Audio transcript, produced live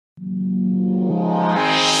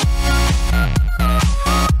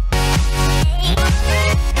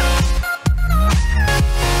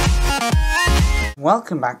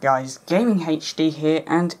Welcome back guys, GamingHD here,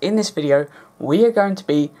 and in this video we are going to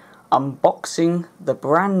be unboxing the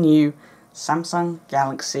brand new Samsung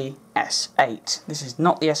Galaxy S8. This is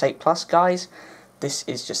not the S8 Plus guys, this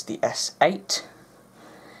is just the S8.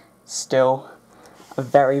 Still a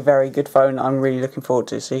very good phone I'm really looking forward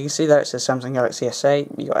to. So you can see there it says Samsung Galaxy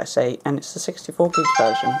S8, you got S8 and it's the 64GB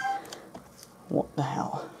version. What the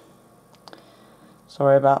hell?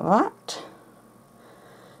 Sorry about that.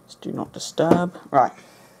 Do not disturb. Right.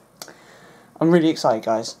 I'm really excited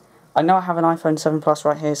guys. I know I have an iPhone 7 Plus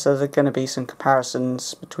right here, so there are going to be some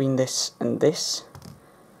comparisons between this and this.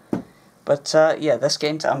 But yeah, let's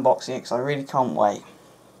get into unboxing it because I really can't wait.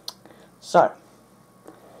 So,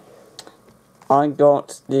 I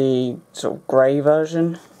got the sort of grey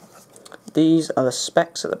version. These are the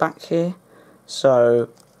specs at the back here. So,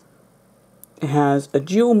 it has a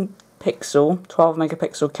dual pixel, 12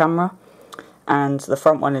 megapixel camera. And the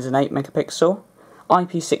front one is an 8 megapixel,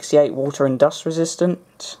 IP68 water and dust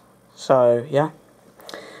resistant, so yeah,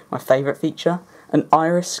 my favourite feature. An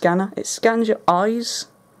iris scanner, it scans your eyes,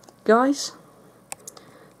 guys.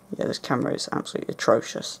 Yeah, this camera is absolutely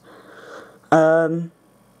atrocious. Knox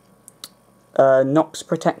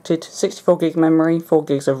protected, 64GB memory,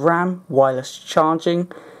 4GB of RAM, wireless charging,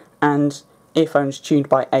 and earphones tuned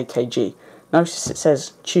by AKG. Notice it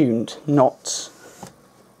says tuned, not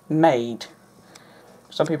made.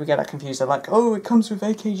 Some people get that confused, they're like, oh, it comes with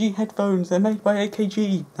AKG headphones, they're made by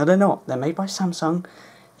AKG. No, they're not, they're made by Samsung,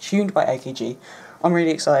 tuned by AKG. I'm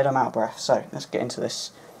really excited, I'm out of breath, so let's get into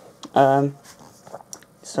this.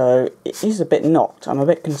 So, it is a bit knocked, I'm a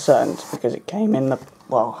bit concerned, because it came in the,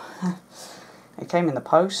 well, it came in the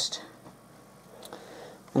post.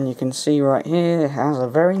 And you can see right here, it has a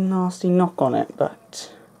very nasty knock on it,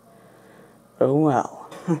 but, oh well.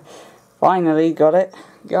 Finally got it,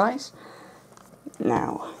 guys.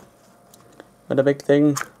 Now, for the big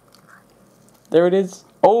thing, there it is.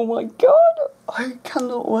 Oh my god, I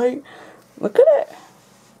cannot wait. Look at it.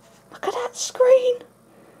 Look at that screen.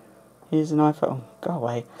 Here's an iPhone, go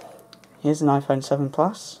away. Here's an iPhone 7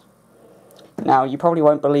 Plus. Now, you probably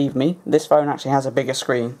won't believe me, this phone actually has a bigger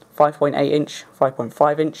screen. 5.8 inch,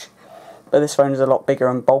 5.5 inch, but this phone is a lot bigger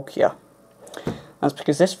and bulkier. That's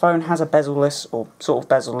because this phone has a bezel-less, or sort of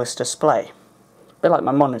bezel-less display. A bit like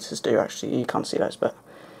my monitors do actually, you can't see those, but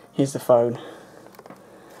here's the phone.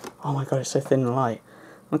 Oh my god, it's so thin and light.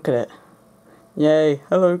 Look at it. Yay,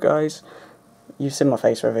 hello guys. You've seen my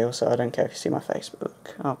face reveal, so I don't care if you see my face, but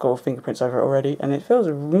look, I've got all fingerprints over it already, and it feels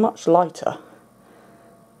much lighter.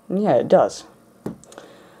 And yeah, it does.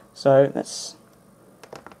 So, let's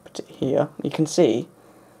put it here. You can see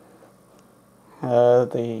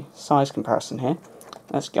the size comparison here.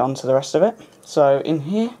 Let's get on to the rest of it. So, in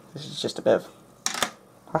here, this is just a bit of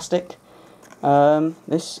plastic.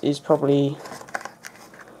 This is probably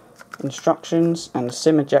instructions and a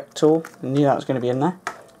SIM eject tool. I knew that was going to be in there.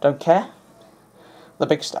 Don't care. The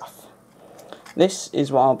big stuff. This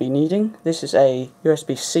is what I'll be needing. This is a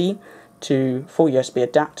USB-C to full USB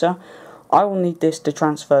adapter. I will need this to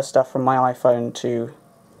transfer stuff from my iPhone to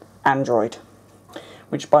Android.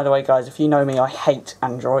 Which, by the way, guys, if you know me, I hate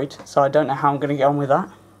Android, so I don't know how I'm going to get on with that.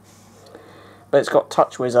 But it's got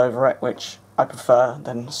TouchWiz over it, which I prefer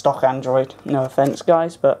than stock Android. No offense,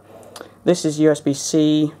 guys, but this is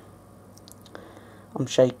USB-C. I'm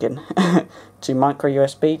shaking. To micro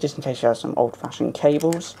USB, just in case you have some old-fashioned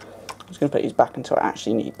cables. I'm just going to put these back until I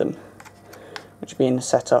actually need them, which will be in the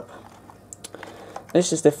setup.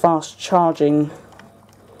 This is the fast charging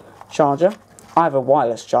charger. I have a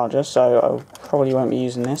wireless charger, so I probably won't be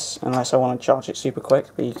using this unless I want to charge it super quick.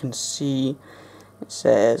 But you can see it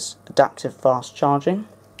says adaptive fast charging.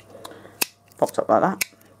 Popped up like that.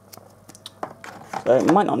 So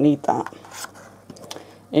it might not need that.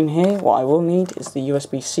 In here, what I will need is the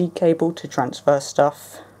USB-C cable to transfer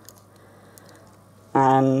stuff.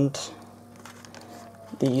 And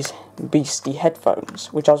these beastie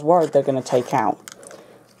headphones, which I was worried they're going to take out.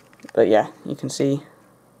 But yeah, you can see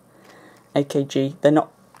AKG. They're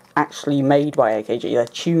not actually made by AKG, they're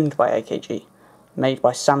tuned by AKG. Made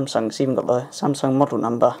by Samsung, it's even got the Samsung model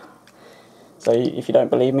number. So if you don't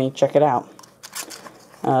believe me, check it out.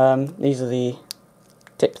 These are the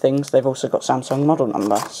tip things. They've also got Samsung model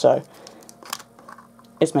number, so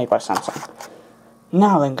it's made by Samsung.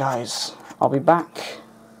 Now then guys, I'll be back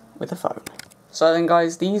with the phone. So then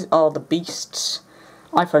guys, these are the beasts.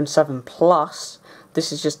 iPhone 7 Plus.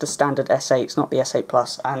 This is just the standard S8, it's not the S8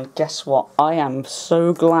 Plus. And guess what? I am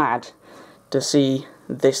so glad to see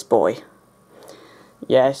this boy.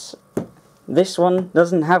 Yes, this one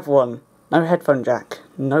doesn't have one. No headphone jack.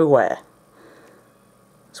 Nowhere.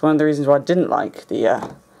 It's one of the reasons why I didn't like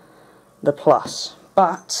the the Plus.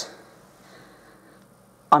 But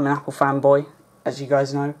I'm an Apple fanboy, as you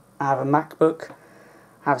guys know. I have a MacBook,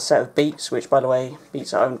 I have a set of Beats, which by the way,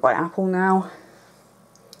 Beats are owned by Apple now.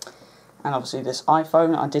 And obviously this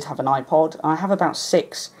iPhone. I did have an iPod. I have about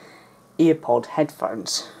 6 earpod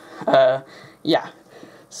headphones. Yeah.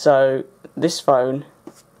 So this phone,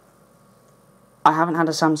 I haven't had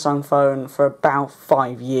a Samsung phone for about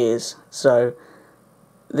 5 years. So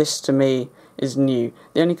this to me is new.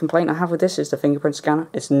 The only complaint I have with this is the fingerprint scanner.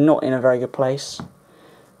 It's not in a very good place.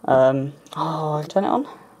 Turn it on.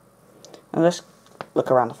 And let's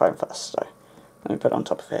look around the phone first. So let me put it on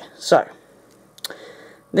top of here. So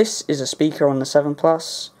this is a speaker on the 7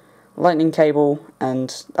 Plus, lightning cable,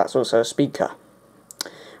 and that's also a speaker.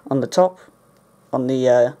 On the top, on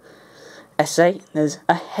the S8, there's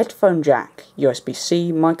a headphone jack,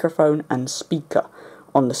 USB-C, microphone, and speaker.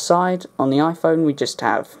 On the side, on the iPhone, we just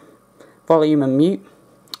have volume and mute.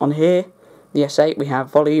 On here, the S8, we have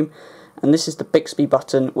volume, and this is the Bixby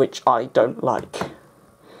button, which I don't like.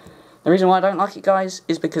 The reason why I don't like it, guys,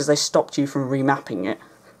 is because they stopped you from remapping it.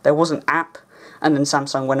 There was an app, and then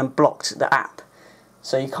Samsung went and blocked the app.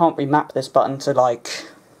 So you can't remap this button to, like,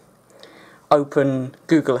 open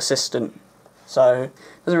Google Assistant. So it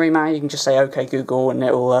doesn't really matter, you can just say OK Google and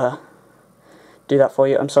it'll do that for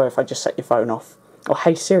you. I'm sorry if I just set your phone off. Or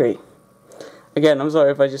Hey Siri. Again, I'm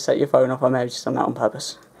sorry if I just set your phone off, I may have just done that on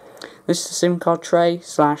purpose. This is the SIM card tray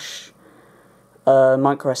slash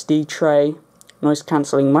micro SD tray, noise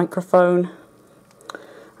cancelling microphone,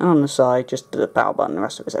 and on the side just the power button, the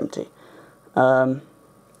rest of it's empty. I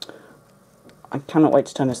cannot wait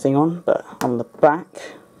to turn this thing on, but on the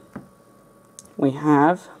back we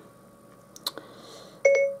have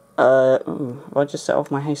have I just set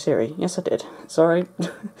off my Hey Siri? Yes I did, sorry.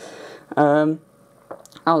 I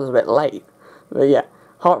was a bit late, but yeah,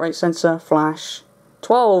 heart rate sensor, flash,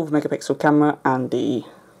 12 megapixel camera, and the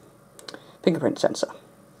fingerprint sensor.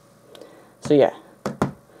 So yeah,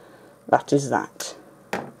 that is that.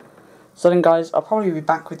 So then guys, I'll probably be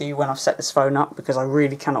back with you when I've set this phone up, because I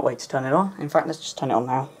really cannot wait to turn it on. In fact, let's just turn it on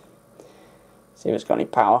now. See if it's got any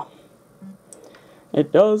power.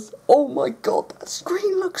 It does. Oh my god, that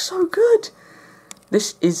screen looks so good.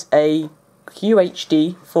 This is a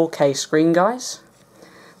QHD 4K screen, guys.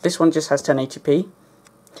 This one just has 1080p.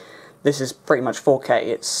 This is pretty much 4K.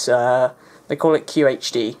 It's they call it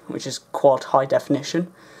QHD, which is quad high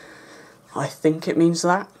definition. I think it means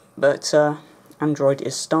that, but Android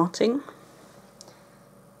is starting,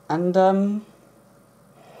 and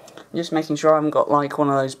just making sure I haven't got like one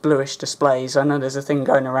of those bluish displays. I know there's a thing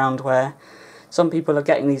going around where some people are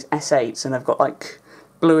getting these S8s and they've got like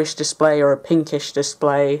bluish display or a pinkish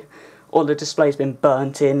display, or the display's been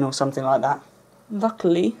burnt in or something like that.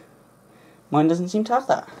 Luckily, mine doesn't seem to have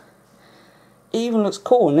that. It even looks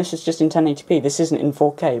cool, and this is just in 1080p. This isn't in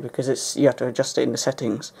 4K because it's you have to adjust it in the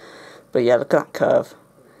settings. But yeah, look at that curve.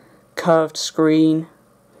 Curved screen.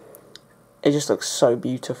 It just looks so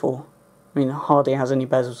beautiful. I mean, it hardly has any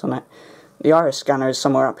bezels on it. The iris scanner is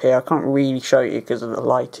somewhere up here. I can't really show you because of the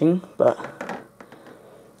lighting, but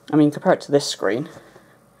I mean, compare it to this screen.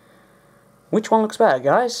 Which one looks better,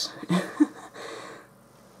 guys?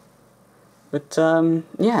 But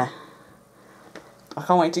yeah, I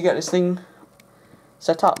can't wait to get this thing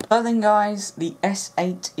set up. So then guys, the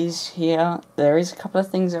S8 is here. There is a couple of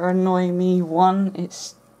things that are annoying me. One,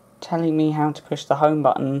 it's telling me how to push the home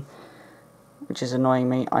button, which is annoying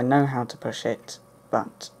me. I know how to push it,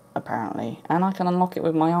 but apparently, and I can unlock it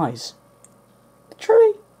with my eyes.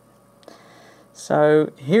 Truly.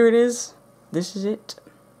 So here it is. This is it.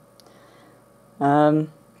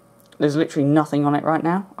 There's literally nothing on it right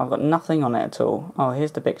now. I've got nothing on it at all. Oh,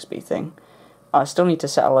 here's the Bixby thing. I still need to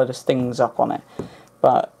set a load of things up on it.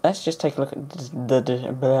 But let's just take a look at this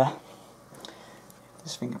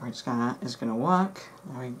fingerprint scanner is going to work.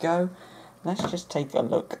 There we go. Let's just take a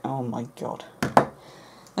look. Oh my god.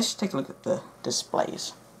 Let's just take a look at the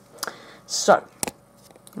displays. So,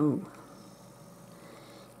 ooh,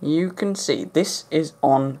 you can see this is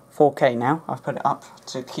on 4K now. I've put it up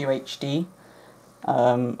to QHD.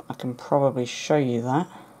 I can probably show you that.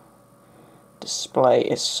 Display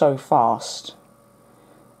is so fast.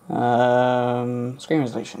 Screen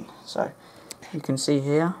resolution. So you can see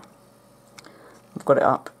here, I've got it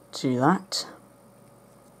up to that.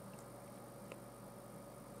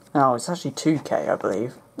 Oh, it's actually 2K, I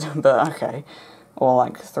believe, but okay, or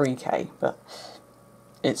like 3K, but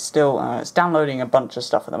it's still it's downloading a bunch of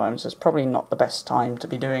stuff at the moment, so it's probably not the best time to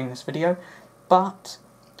be doing this video, but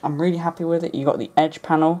I'm really happy with it. You got the Edge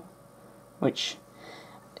panel, which,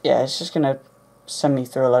 yeah, it's just gonna send me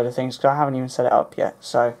through a load of things because I haven't even set it up yet.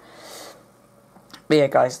 So But yeah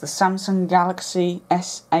guys, the Samsung Galaxy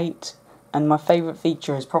S8, and my favourite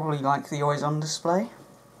feature is probably like the always on display.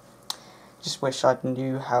 Just wish I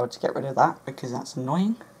knew how to get rid of that, because that's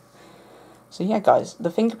annoying. So yeah guys, the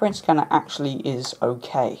fingerprint scanner actually is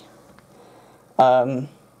okay. But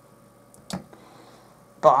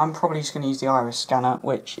I'm probably just going to use the iris scanner,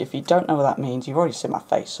 which, if you don't know what that means, you've already seen my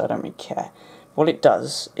face, so I don't really care. What it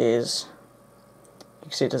does is, you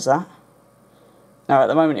can see it does that. Now at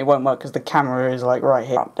the moment it won't work because the camera is like right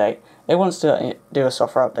here. Update. It wants to do a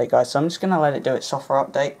software update, guys, so I'm just going to let it do its software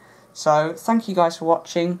update. So thank you guys for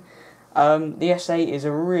watching. The S8 is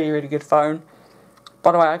a really good phone.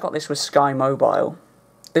 By the way, I got this with Sky Mobile.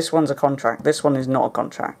 This one's a contract. This one is not a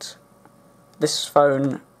contract. This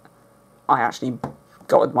phone I actually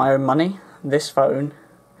got with my own money. This phone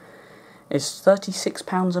is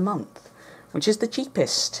 £36 a month, which is the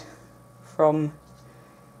cheapest from,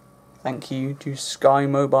 thank you to Sky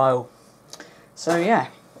Mobile. So yeah.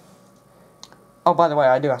 Oh, by the way,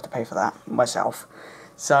 I do have to pay for that myself.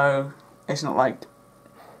 So it's not like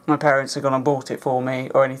my parents are going to bought it for me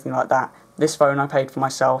or anything like that. This phone I paid for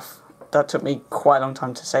myself. That took me quite a long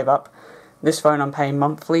time to save up. This phone I'm paying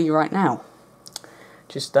monthly right now,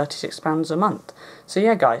 which is £36 a month. So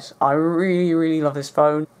yeah guys, I really love this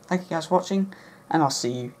phone. Thank you guys for watching, and I'll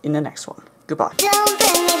see you in the next one. Goodbye.